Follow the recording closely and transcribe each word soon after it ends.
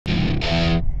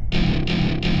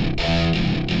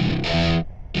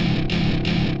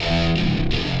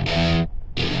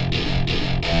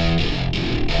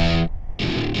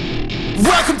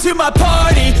to my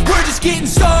party, we're just getting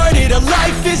started. A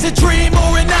life is a dream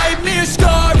or a nightmare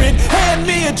scarring. Hand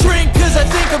me a drink cause I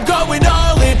think I'm going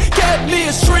all in. Get me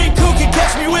a shrink who can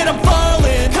catch me when I'm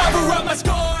falling. Cover up my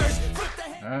scars.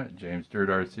 Alright, James Dirt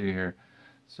RC here.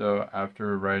 So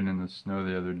after riding in the snow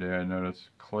the other day, I noticed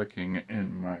clicking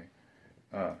in my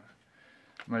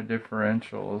my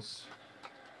differentials.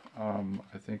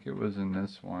 I think it was in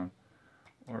this one,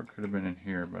 or it could have been in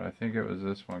here, but I think it was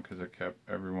this one because it kept,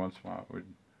 every once in a while it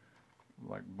would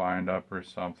like bind up or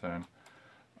something.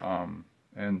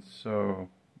 And so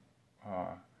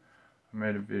I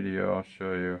made a video, I'll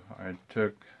show you. I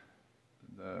took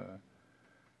the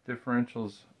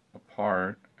differentials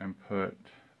apart and put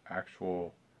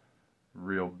actual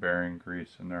real bearing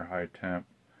grease in their high temp,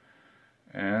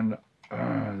 and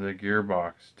the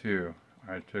gearbox too.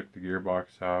 I took the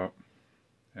gearbox out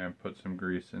and put some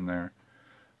grease in there,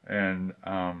 and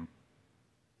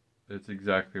it's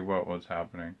exactly what was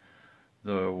happening.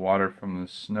 The water from the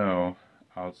snow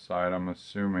outside, I'm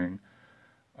assuming,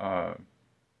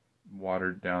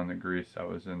 watered down the grease that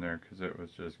was in there, because it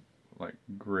was just like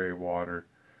gray water.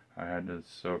 I had to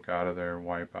soak out of there and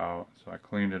wipe out, so I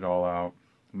cleaned it all out.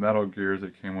 The metal gears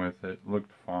that came with it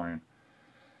looked fine,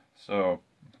 so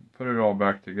put it all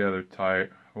back together tight.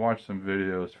 I watched some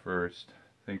videos first.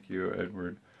 Thank you,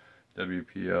 Edward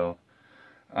WPL.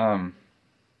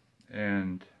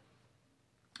 And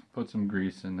put some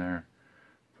grease in there,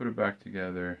 put it back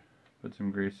together, put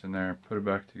some grease in there, put it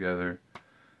back together,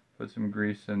 put some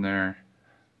grease in there.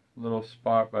 Little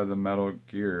spot by the metal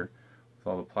gear with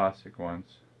all the plastic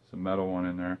ones. It's a metal one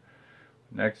in there.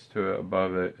 Next to it,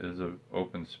 above it, is an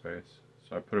open space.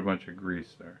 So I put a bunch of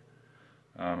grease there.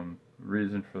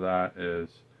 Reason for that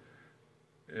is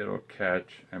it'll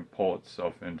catch and pull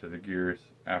itself into the gears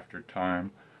after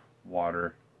time,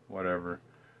 water, whatever.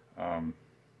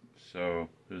 So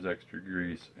there's extra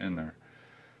grease in there.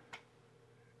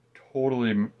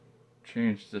 Totally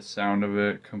changed the sound of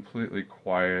it, completely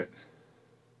quiet,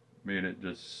 made it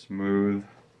just smooth.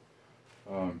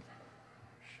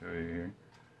 Show you here.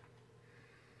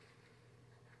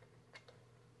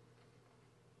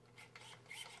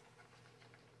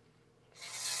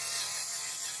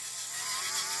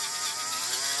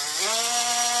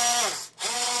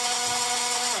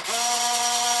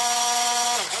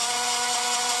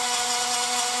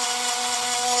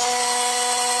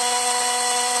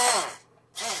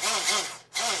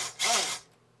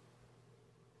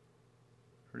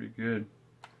 Pretty good.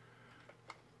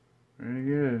 Pretty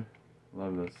good.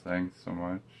 Love this thing so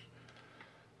much.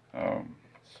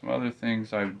 Some other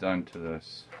things I've done to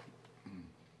this.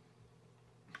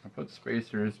 I put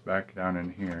spacers back down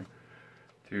in here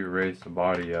to raise the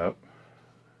body up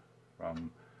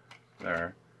from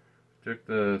there. Took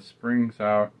the springs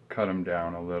out, cut them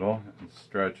down a little, and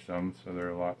stretched them so they're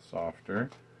a lot softer.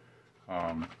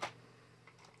 So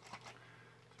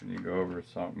when you go over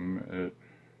something, it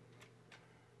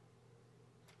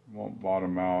won't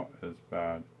bottom out as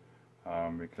bad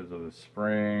because of the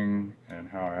spring and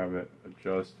how I have it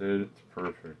adjusted. It's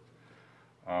perfect.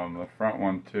 The front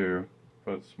one too,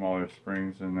 put smaller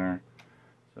springs in there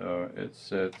so it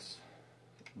sits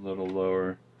a little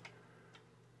lower.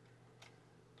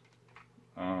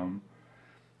 And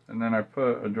then I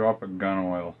put a drop of gun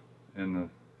oil in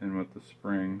with the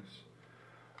springs.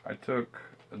 I took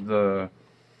the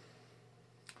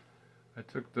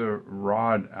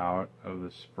rod out of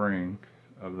the spring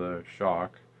of the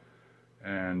shock,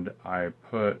 and I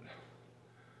put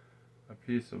a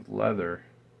piece of leather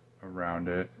around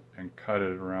it and cut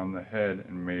it around the head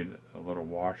and made a little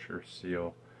washer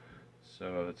seal,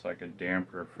 so it's like a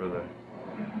damper for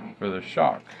the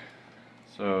shock.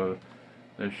 So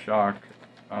this shock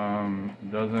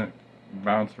doesn't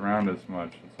bounce around as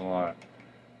much. It's a lot.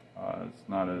 It's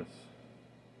not as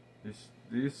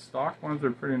these stock ones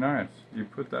are pretty nice. You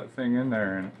put that thing in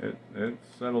there and it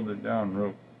settled it down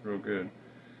real good.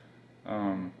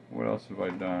 What else have I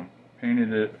done?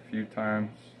 Painted it a few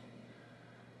times.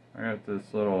 I got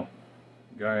this little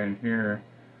guy in here.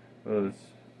 It was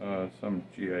some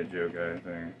G.I. Joe guy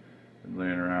thing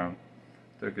laying around.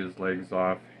 Took his legs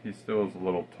off. He still is a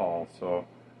little tall, so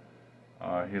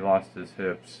he lost his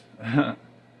hips. Cut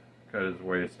his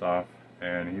waist off,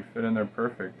 and he fit in there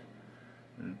perfect.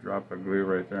 A drop of glue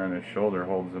right there on his shoulder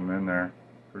holds him in there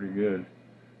pretty good.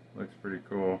 Looks pretty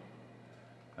cool.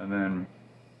 And then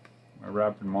my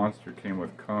Rapid Monster came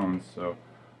with cones, so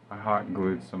I hot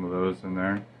glued some of those in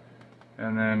there.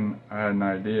 And then I had an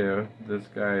idea. This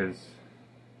guy's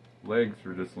legs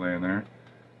were just laying there.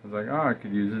 I was like, oh, I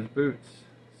could use his boots.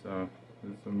 So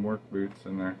there's some work boots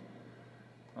in there.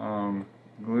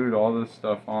 glued all this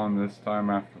stuff on this time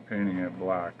after painting it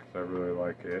black because I really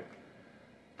like it.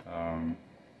 I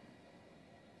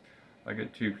like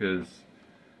it too because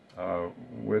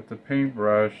with the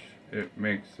paintbrush it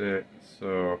makes it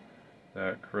so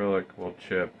that acrylic will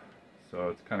chip, so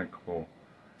it's kind of cool.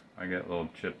 I get little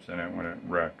chips in it when it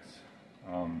wrecks.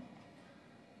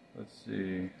 Let's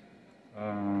see,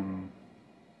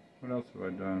 what else have I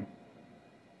done?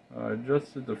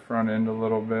 Adjusted the front end a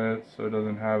little bit so it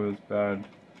doesn't have as bad.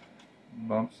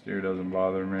 Bump steer doesn't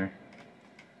bother me. It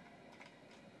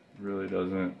really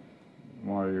doesn't.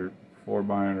 While you're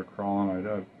 4x or crawling, I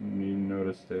haven't even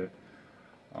noticed it.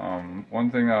 One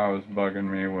thing that was bugging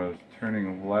me was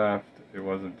turning left. It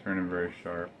wasn't turning very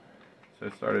sharp. So I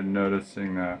started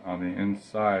noticing that on the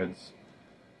insides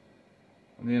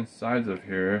of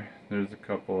here, there's a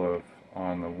couple of,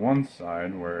 on the one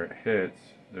side where it hits,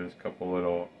 there's a couple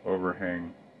little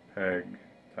overhang peg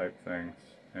type things,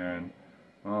 and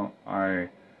well, I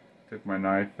took my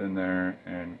knife in there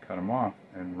and cut them off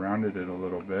and rounded it a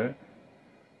little bit.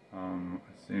 I've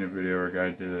seen a video where a guy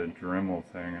did a Dremel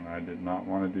thing, and I did not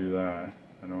want to do that.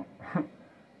 I don't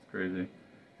it's crazy.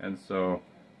 And so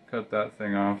cut that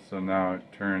thing off, so now it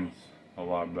turns a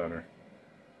lot better.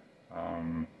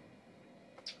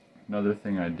 Another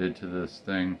thing I did to this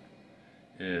thing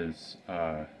is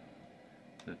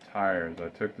the tires. I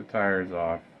took the tires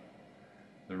off,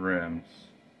 the rims,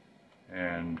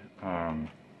 and I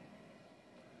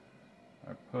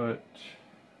put,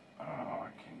 oh, I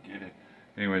can't get it.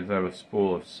 Anyways, I have a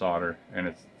spool of solder, and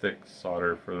it's thick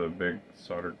solder for the big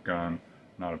solder gun,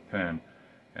 not a pen.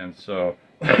 And so,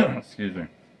 excuse me,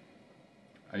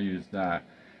 I used that,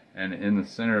 and in the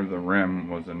center of the rim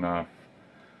was enough.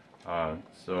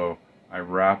 So I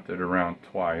wrapped it around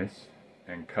twice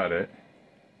and cut it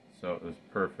so it was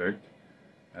perfect,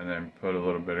 and then put a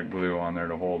little bit of glue on there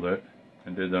to hold it,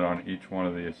 and did that on each one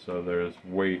of these, so there's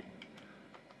weight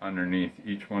underneath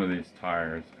each one of these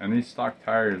tires. And these stock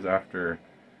tires, after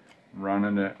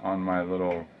running it on my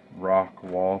little rock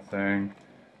wall thing,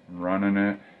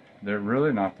 they're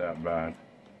really not that bad.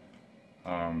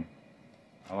 I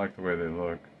like the way they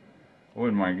look. I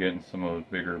wouldn't mind getting some of those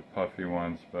bigger puffy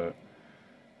ones, but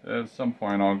at some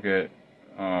point I'll get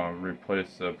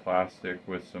replace the plastic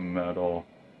with some metal.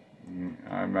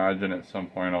 I imagine at some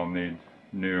point I'll need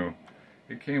new.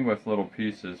 It came with little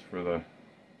pieces for the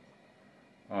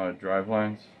drive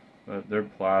lines, but they're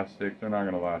plastic. They're not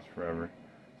going to last forever,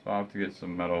 so I'll have to get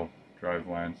some metal drive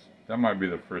lines. That might be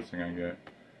the first thing I get,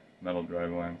 metal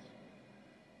drive lines.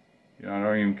 You know, I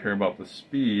don't even care about the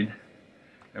speed,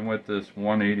 and with this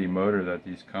 180 motor that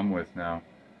these come with now,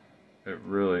 it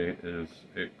really is,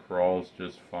 it crawls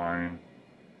just fine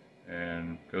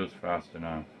and goes fast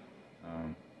enough.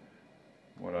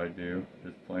 What I do,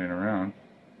 just playing around,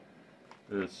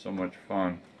 is so much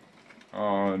fun.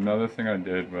 Oh, another thing I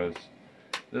did was,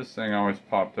 this thing always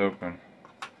popped open.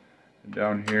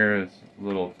 Down here is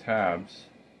little tabs,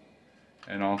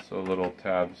 and also little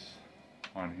tabs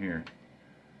on here.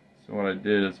 So what I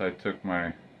did is I took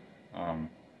my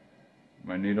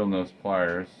my needle nose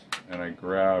pliers, and I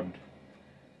grabbed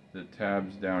the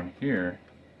tabs down here,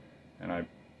 and I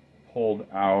pulled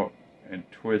out and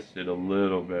twisted a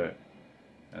little bit,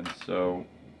 and so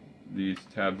these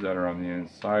tabs that are on the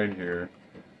inside here,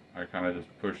 I kind of just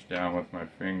pushed down with my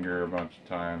finger a bunch of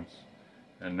times,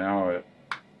 and now it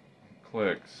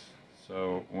clicks,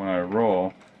 so when I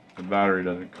roll, the battery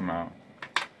doesn't come out.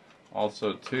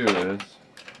 Also too is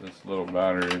this little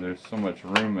battery, there's so much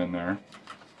room in there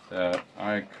that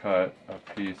I cut a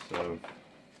piece of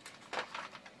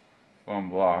foam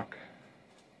block,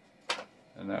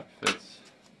 and that fits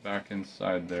back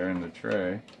inside there in the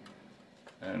tray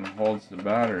and holds the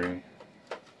battery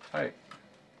tight.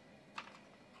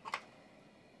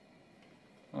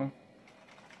 Oh,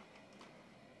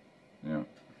 yeah.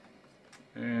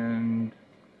 And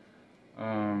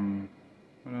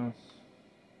what else?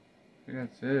 I think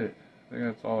that's it. I think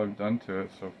that's all I've done to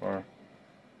it so far.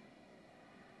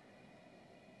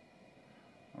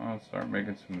 I'll start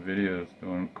making some videos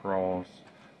doing crawls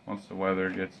once the weather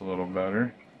gets a little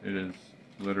better. It is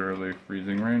literally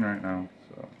freezing rain right now,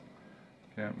 so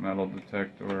can't metal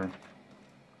detect or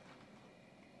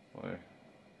play.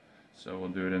 So we'll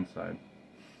do it inside.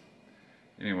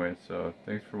 Anyway, so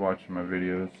thanks for watching my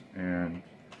videos, and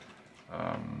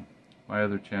my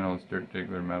other channel is Dirt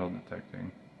Diggler Metal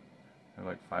Detecting. I have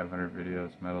like 500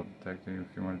 videos metal detecting if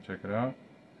you want to check it out.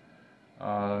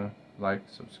 Like,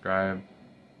 subscribe,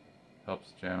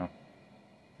 helps the channel.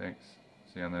 Thanks.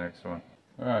 See you on the next one.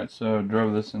 Alright, so I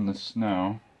drove this in the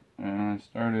snow, and I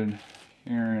started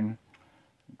hearing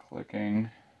clicking,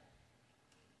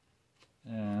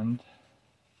 and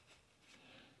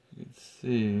You can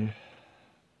see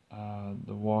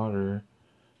the water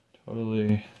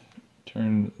totally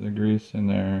turned the grease in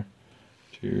there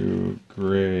to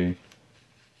gray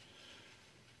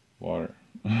water.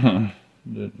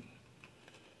 Didn't.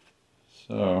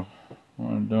 So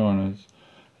what I'm doing is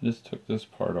I just took this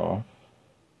part off.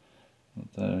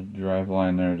 The drive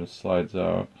line there just slides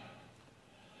out,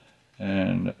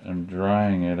 and I'm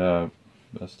drying it up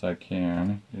best I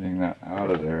can, getting that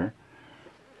out of there.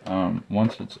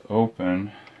 Once it's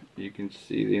open, you can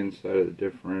see the inside of the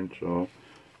differential.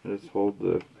 Just hold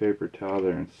the paper towel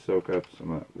there and soak up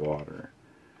some of that water,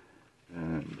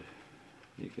 and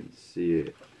you can see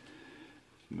it.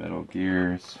 Metal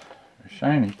gears are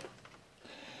shiny.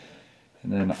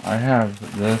 And then I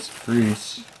have this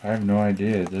grease. I have no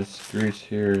idea. This grease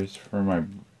here is for my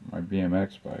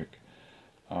BMX bike.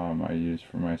 I use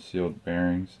for my sealed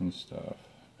bearings and stuff.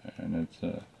 And it's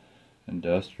a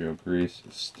industrial grease.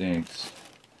 It stinks.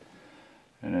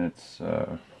 And it's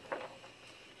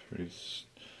pretty.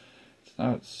 It's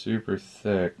not super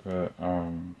thick, but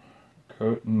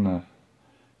coating the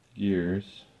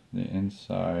gears, the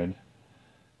inside,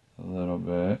 a little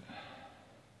bit.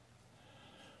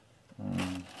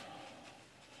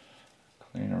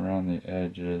 Clean around the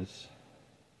edges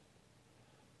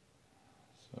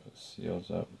so it seals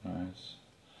up nice.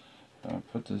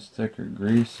 Put this thicker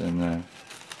grease in there.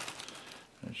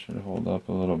 It should hold up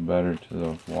a little better to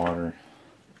the water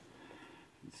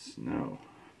and snow,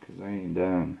 because I ain't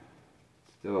done.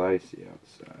 It's still icy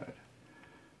outside.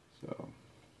 So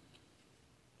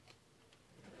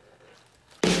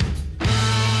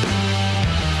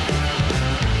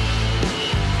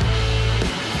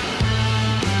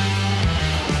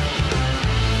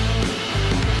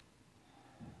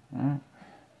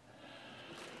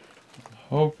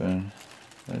hoping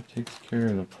that takes care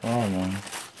of the problem.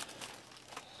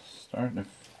 Starting to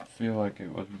feel like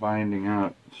it was binding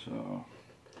up, so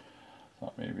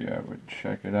thought maybe I would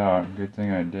check it out. Good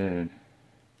thing I did.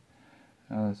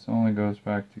 Now this only goes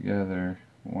back together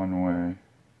one way,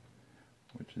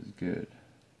 which is good.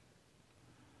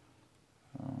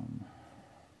 You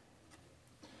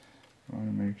want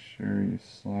to make sure you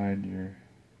slide your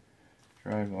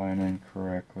drive line in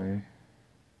correctly.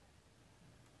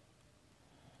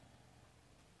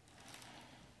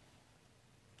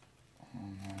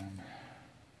 And then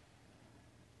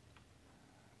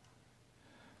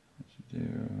what you do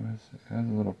is it has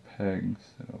little pegs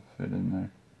that'll fit in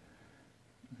there,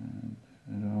 and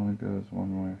it only goes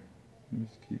one way. You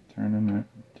just keep turning it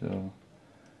until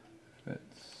it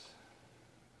fits.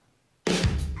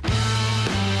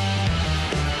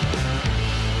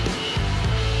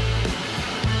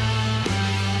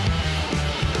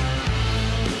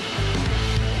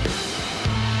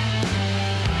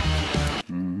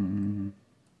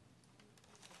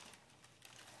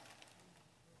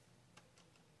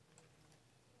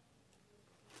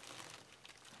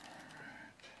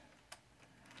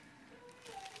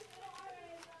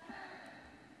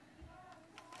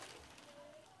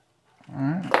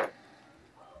 Alright.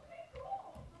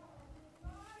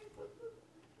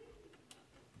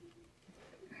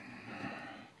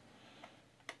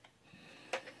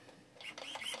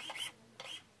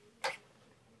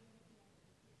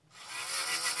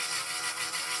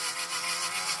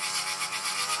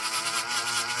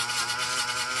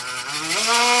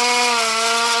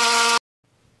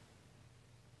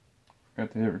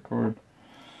 Got to hit record.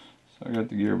 So I got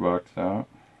the gearbox out.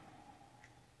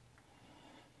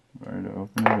 Ready to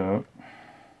open it up.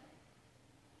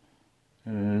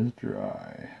 It is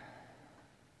dry.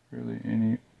 Really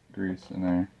any grease in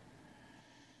there.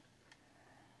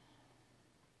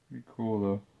 Pretty cool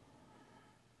though.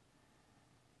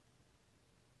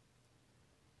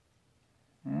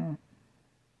 Alright.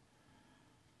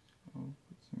 So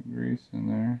put some grease in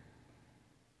there.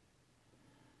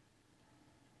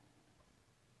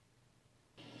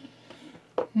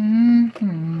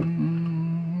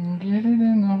 Get it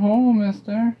in the hole,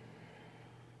 mister.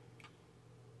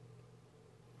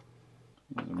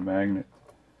 Use a magnet.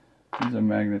 Use a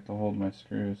magnet to hold my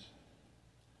screws.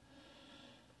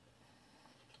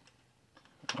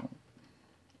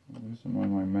 Lose them on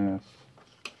my mess.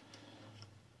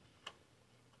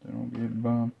 They don't get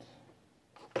bumped.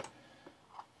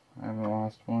 I haven't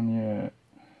lost one yet.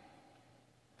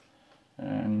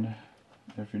 And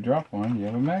if you drop one, you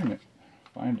have a magnet.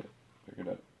 Find it. Pick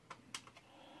it up.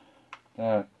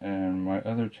 That and my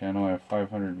other channel, I have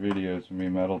 500 videos of me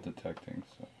metal detecting,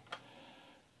 so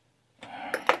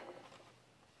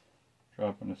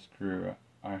dropping a screw,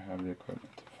 I have the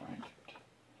equipment to find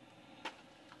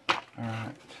it.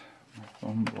 Alright, my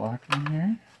foam block in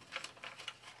here.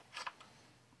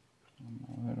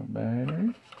 A little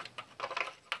battery.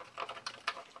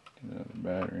 Get another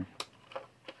battery.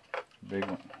 Big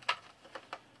one.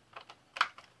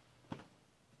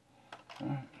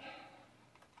 Alright.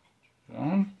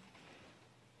 On.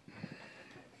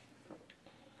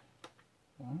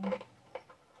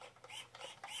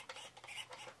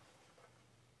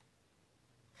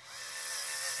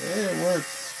 Hey, it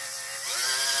works.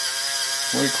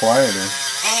 Way quieter.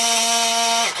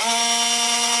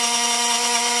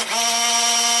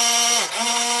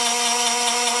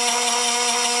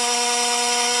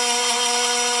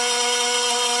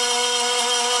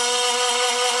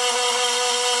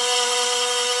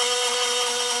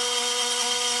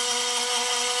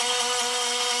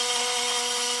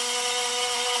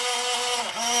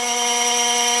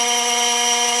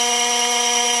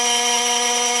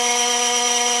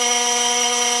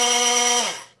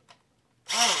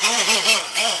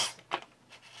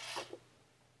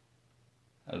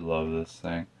 I love this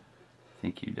thing.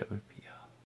 Thank you, WPL.